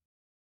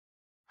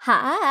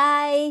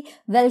Hi,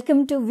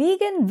 welcome to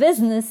Vegan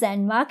Business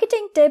and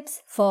Marketing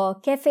Tips for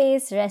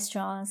cafes,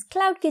 restaurants,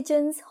 cloud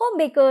kitchens, home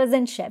bakers,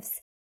 and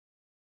chefs.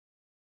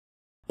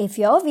 If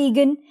you're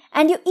vegan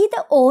and you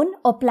either own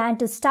or plan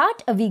to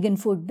start a vegan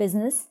food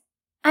business,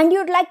 and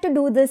you'd like to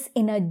do this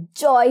in a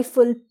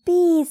joyful,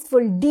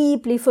 peaceful,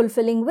 deeply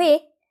fulfilling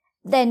way,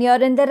 then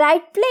you're in the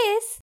right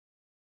place.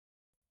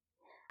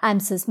 I'm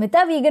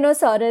Susmita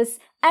Veganosaurus,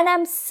 and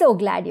I'm so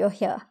glad you're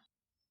here.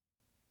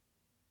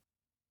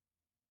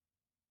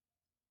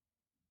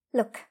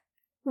 Look,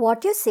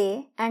 what you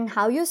say and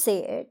how you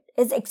say it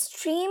is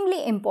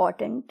extremely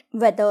important,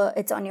 whether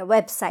it's on your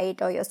website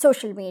or your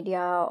social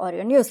media or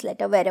your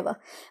newsletter, wherever.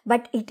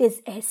 But it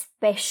is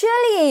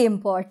especially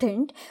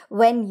important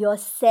when you're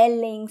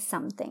selling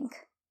something.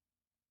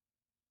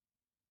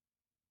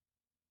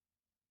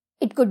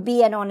 It could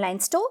be an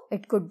online store,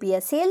 it could be a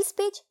sales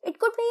page, it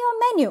could be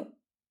your menu.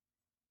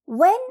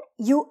 When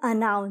you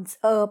announce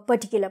a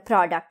particular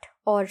product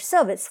or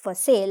service for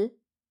sale,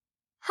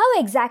 how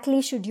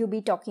exactly should you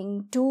be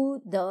talking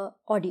to the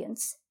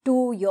audience,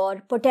 to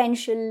your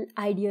potential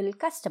ideal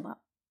customer?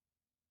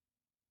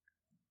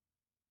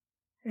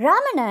 Ram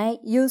and I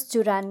used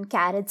to run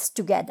Carrots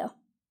together.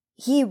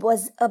 He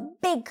was a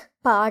big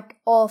part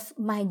of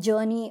my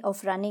journey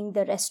of running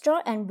the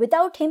restaurant, and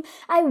without him,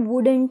 I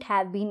wouldn't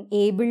have been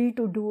able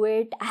to do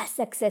it as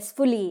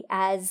successfully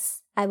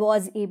as I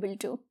was able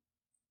to.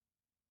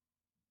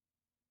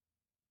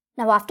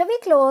 Now, after we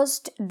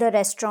closed the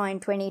restaurant in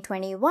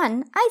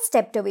 2021, I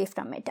stepped away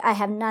from it. I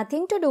have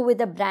nothing to do with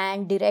the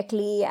brand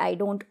directly. I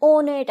don't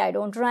own it. I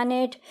don't run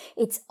it.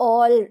 It's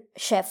all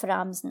Chef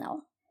Ram's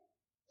now.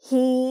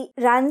 He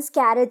runs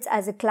Carrots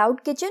as a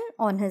cloud kitchen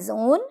on his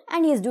own,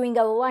 and he's doing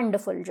a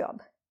wonderful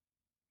job.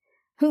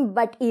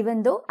 But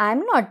even though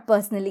I'm not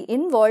personally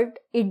involved,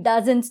 it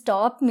doesn't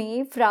stop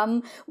me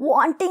from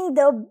wanting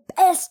the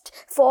best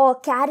for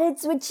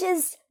Carrots, which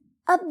is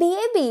a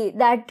baby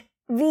that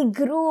we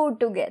grew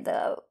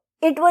together.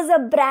 It was a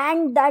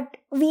brand that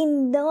we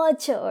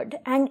nurtured,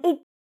 and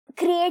it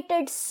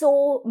created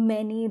so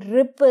many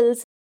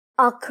ripples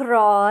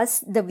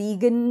across the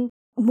vegan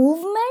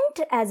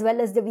movement as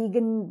well as the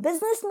vegan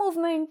business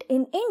movement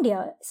in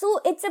India. So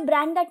it's a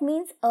brand that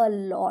means a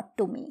lot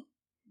to me.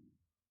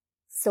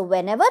 So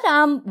whenever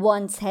Ram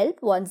wants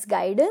help, wants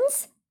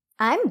guidance,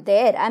 I'm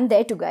there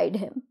to guide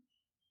him.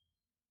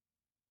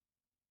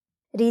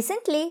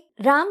 Recently,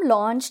 Ram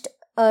launched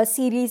a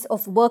series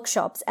of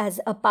workshops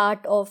as a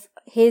part of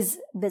his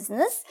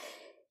business.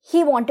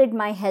 He wanted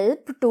my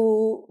help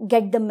to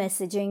get the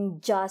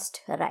messaging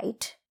just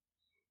right.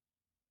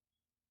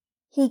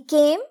 He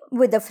came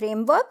with a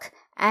framework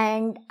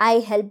and I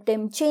helped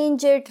him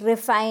change it,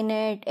 refine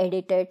it,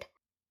 edit it.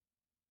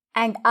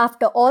 And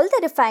after all the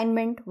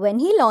refinement, when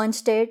he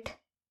launched it,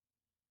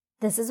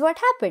 this is what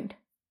happened.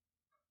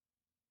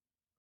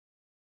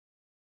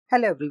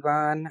 Hello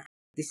everyone,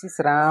 this is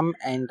Ram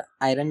and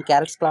I run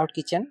Carrots Cloud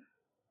Kitchen.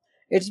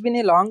 It's been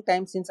a long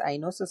time since I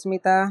know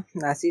Susmita.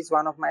 She's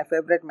one of my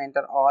favorite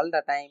mentor all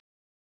the time.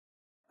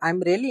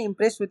 I'm really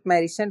impressed with my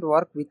recent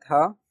work with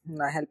her,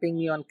 helping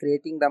me on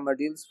creating the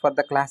modules for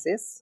the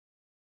classes.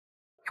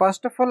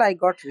 First of all, I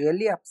got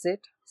really upset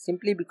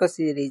simply because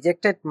she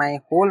rejected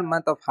my whole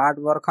month of hard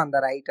work on the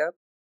write-up.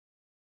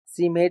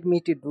 She made me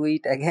to do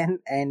it again,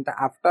 and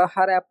after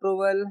her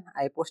approval,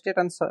 I posted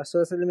on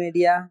social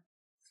media.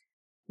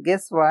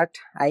 Guess what?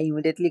 I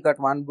immediately got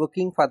one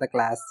booking for the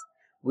class,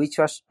 which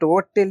was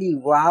totally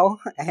wow,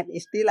 and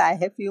still I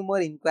have few more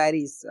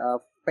inquiries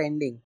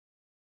pending.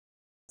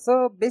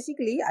 So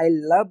basically, I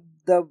love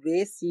the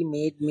way she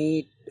made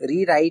me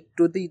rewrite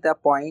to the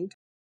point.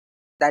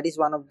 That is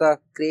one of the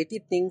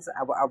creative things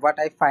what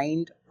I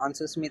find on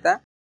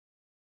Susmita.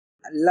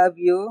 Love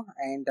you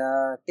and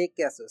take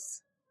care,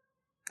 Sus.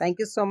 Thank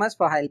you so much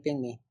for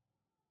helping me.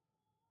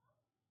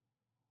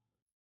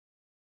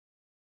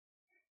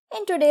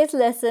 In today's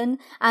lesson,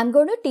 I'm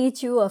going to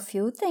teach you a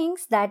few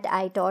things that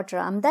I taught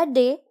Ram that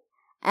day.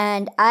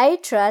 And I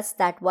trust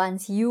that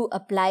once you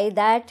apply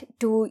that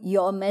to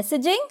your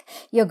messaging,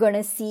 you're going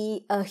to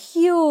see a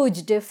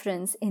huge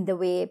difference in the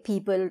way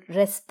people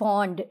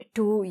respond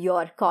to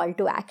your call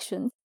to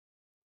action.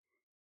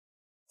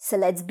 So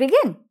let's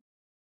begin.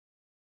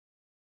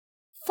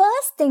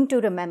 First thing to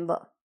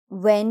remember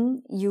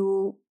when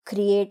you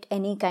create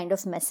any kind of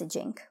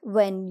messaging,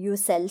 when you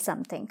sell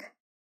something,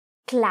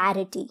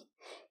 clarity.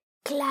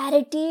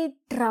 Clarity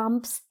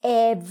trumps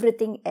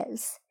everything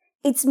else.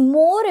 It's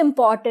more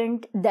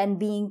important than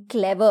being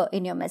clever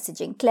in your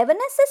messaging.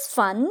 Cleverness is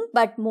fun,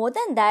 but more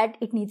than that,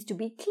 it needs to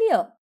be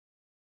clear.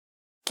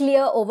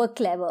 Clear over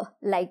clever,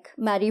 like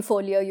Marie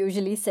Forleo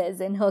usually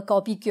says in her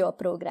Copy Cure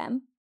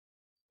program.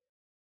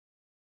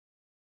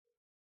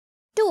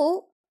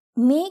 2.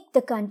 Make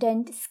the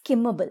content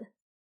skimmable.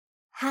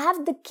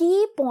 Have the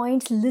key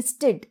points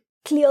listed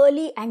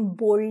clearly and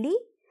boldly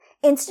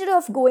instead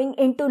of going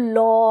into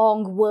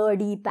long,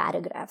 wordy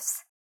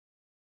paragraphs.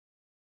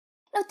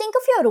 Now think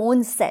of your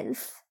own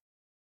self.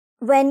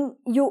 When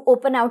you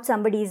open out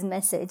somebody's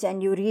message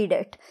and you read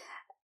it,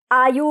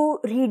 Are you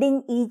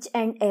reading each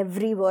and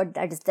every word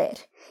that's there?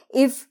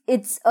 If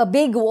it's a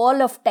big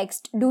wall of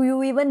text, do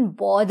you even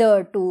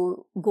bother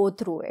to go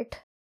through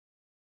it?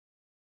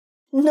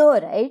 No,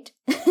 right?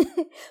 Who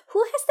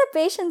has the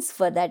patience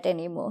for that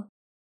anymore?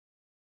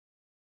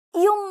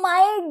 You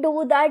might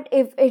do that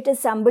if it is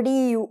somebody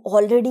you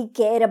already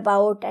care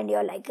about and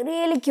you're like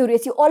really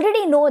curious. You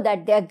already know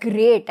that they're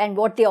great and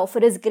what they offer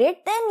is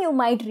great, then you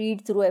might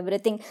read through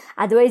everything.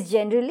 Otherwise,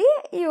 generally,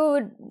 you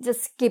would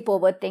just skip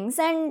over things.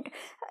 And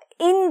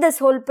in this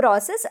whole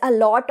process, a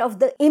lot of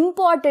the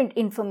important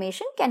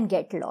information can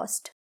get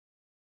lost.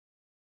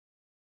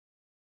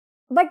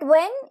 But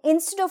when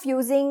instead of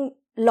using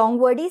long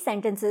wordy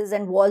sentences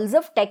and walls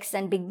of text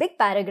and big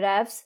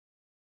paragraphs,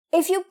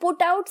 if you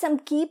put out some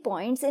key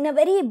points in a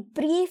very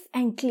brief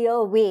and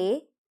clear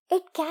way,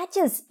 it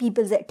catches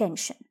people's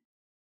attention.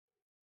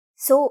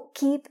 So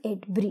keep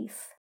it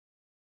brief.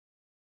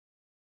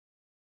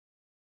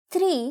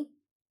 3.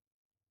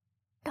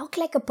 Talk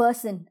like a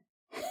person.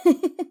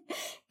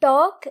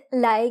 Talk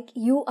like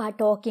you are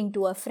talking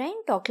to a friend.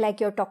 Talk like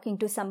you're talking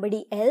to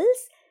somebody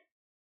else.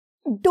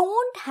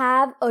 Don't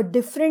have a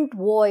different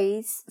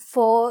voice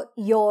for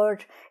your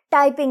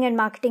typing and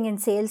marketing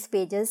and sales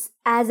pages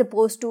as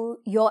opposed to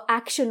your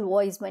actual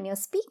voice when you're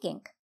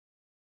speaking.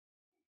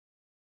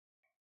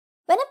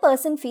 When a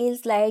person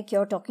feels like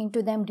you're talking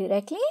to them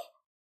directly,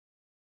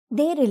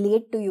 they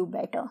relate to you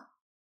better.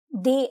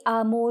 They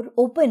are more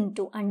open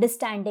to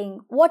understanding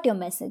what your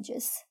message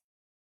is.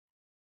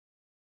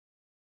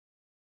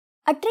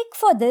 A trick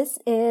for this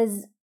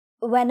is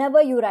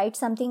whenever you write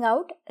something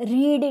out,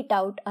 read it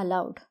out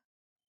aloud.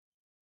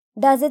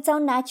 Does it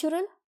sound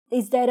natural?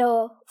 Is there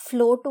a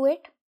flow to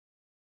it?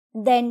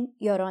 Then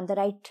you're on the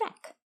right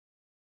track.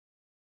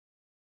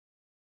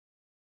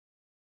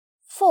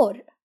 4.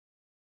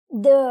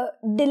 The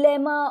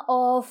dilemma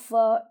of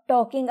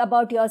talking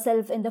about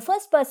yourself in the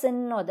first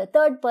person or the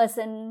third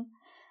person.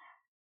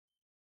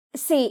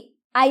 See,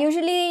 I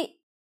usually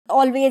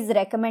always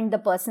recommend the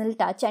personal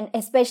touch, and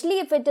especially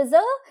if it is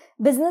a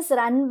business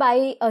run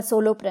by a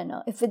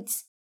solopreneur. If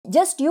it's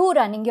just you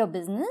running your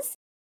business,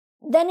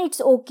 then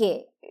it's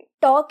okay.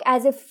 Talk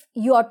as if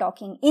you are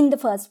talking in the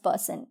first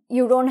person.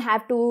 You don't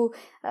have to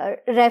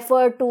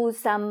refer to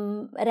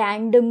some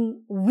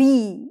random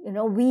we.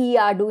 We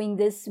are doing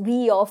this,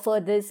 we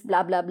offer this,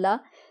 blah, blah, blah.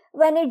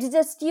 When it's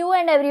just you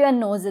and everyone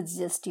knows it's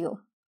just you.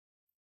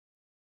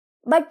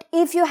 But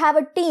if you have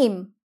a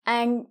team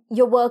and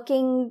you're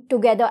working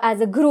together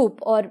as a group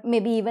or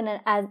maybe even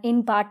as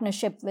in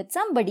partnership with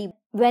somebody,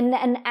 when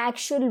an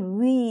actual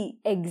we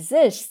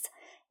exists,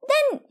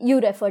 then you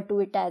refer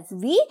to it as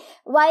we,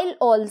 while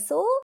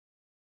also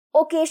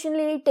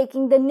occasionally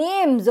taking the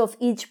names of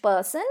each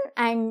person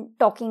and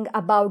talking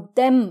about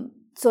them.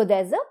 So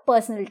there's a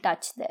personal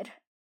touch there.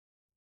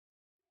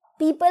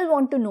 People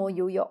want to know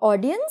you. Your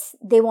audience,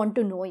 they want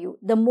to know you.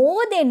 The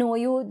more they know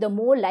you, the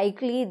more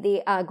likely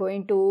they are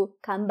going to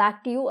come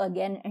back to you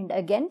again and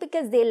again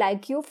because they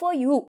like you for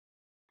you.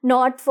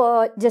 Not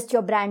for just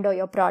your brand or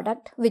your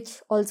product,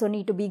 which also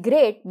need to be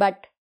great,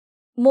 but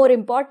more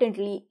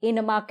importantly, in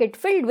a market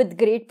filled with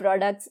great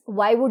products,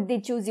 why would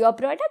they choose your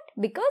product?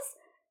 Because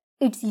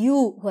it's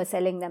you who are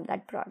selling them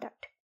that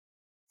product.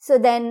 So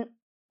then,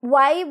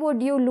 why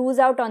would you lose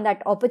out on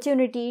that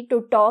opportunity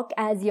to talk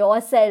as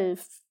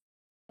yourself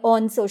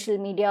on social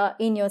media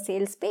in your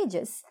sales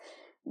pages?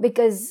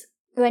 Because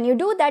when you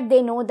do that,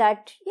 they know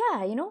that,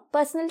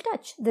 personal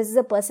touch. This is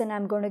a person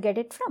I'm going to get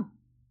it from.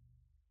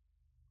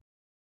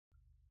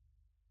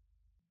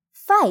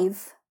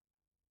 5.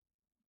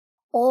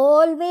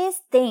 Always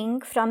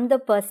think from the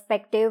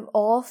perspective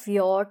of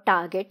your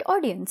target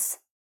audience.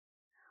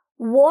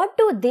 What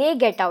do they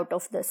get out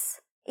of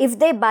this? If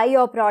they buy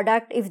your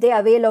product, if they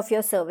avail of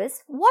your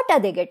service, what are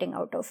they getting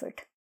out of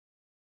it?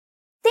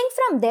 Think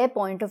from their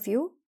point of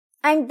view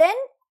and then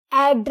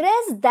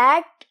address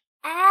that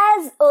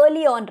as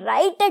early on,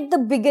 right at the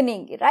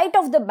beginning, right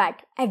off the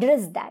bat,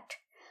 address that.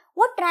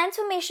 What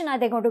transformation are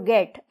they going to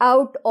get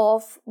out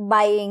of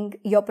buying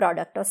your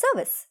product or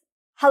service?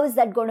 How is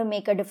that going to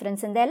make a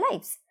difference in their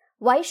lives?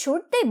 Why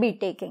should they be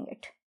taking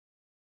it?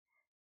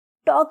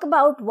 Talk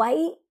about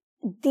why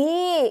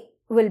they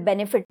will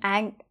benefit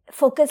and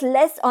focus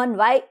less on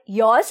why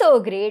you're so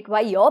great,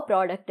 why your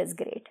product is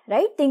great,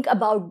 right? Think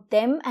about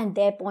them and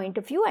their point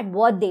of view and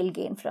what they'll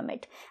gain from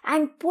it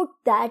and put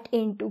that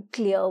into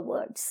clear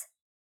words.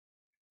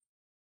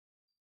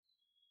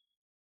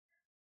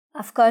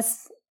 Of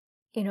course,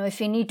 if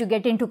you need to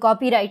get into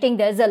copywriting,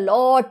 there's a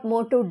lot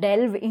more to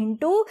delve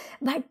into.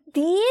 But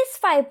these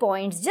 5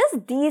 points,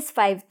 just these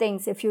 5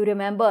 things, if you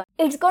remember,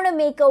 it's going to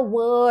make a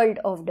world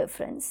of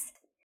difference.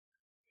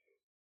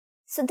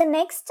 So the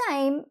next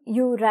time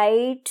you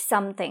write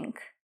something,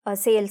 a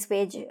sales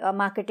page, a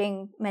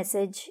marketing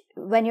message,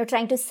 when you're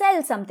trying to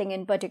sell something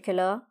in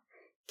particular,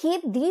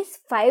 keep these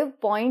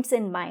 5 points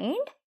in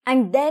mind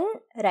and then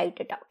write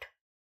it out.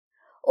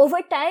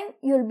 Over time,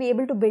 you'll be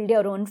able to build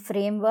your own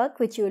framework,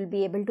 which you will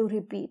be able to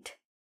repeat.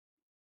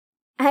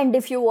 And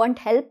if you want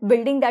help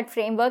building that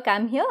framework,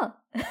 I'm here.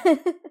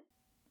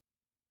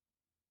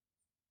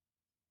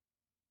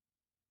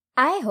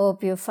 I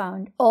hope you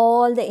found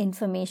all the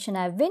information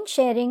I've been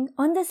sharing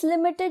on this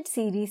limited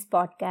series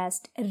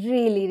podcast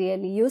really,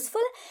 really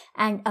useful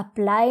and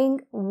applying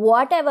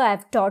whatever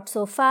I've taught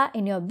so far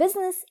in your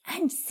business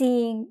and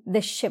seeing the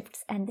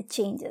shifts and the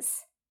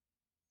changes.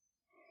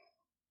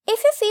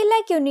 If you feel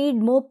like you need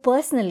more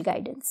personal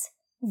guidance,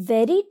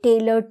 very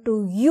tailored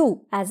to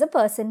you as a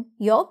person,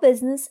 your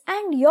business,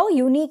 and your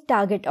unique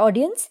target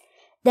audience,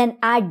 then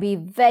I'd be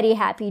very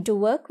happy to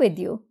work with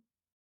you.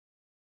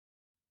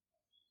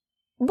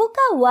 Book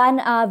a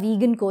 1-hour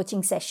vegan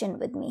coaching session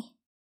with me.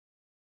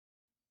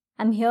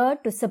 I'm here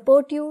to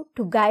support you,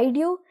 to guide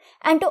you,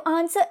 and to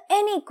answer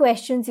any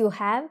questions you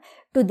have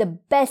to the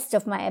best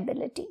of my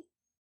ability.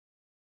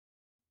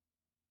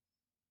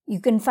 You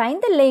can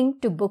find the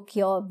link to book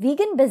your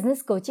vegan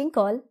business coaching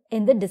call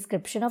in the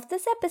description of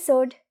this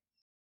episode.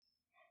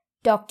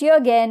 Talk to you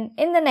again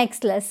in the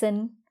next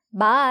lesson.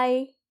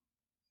 Bye.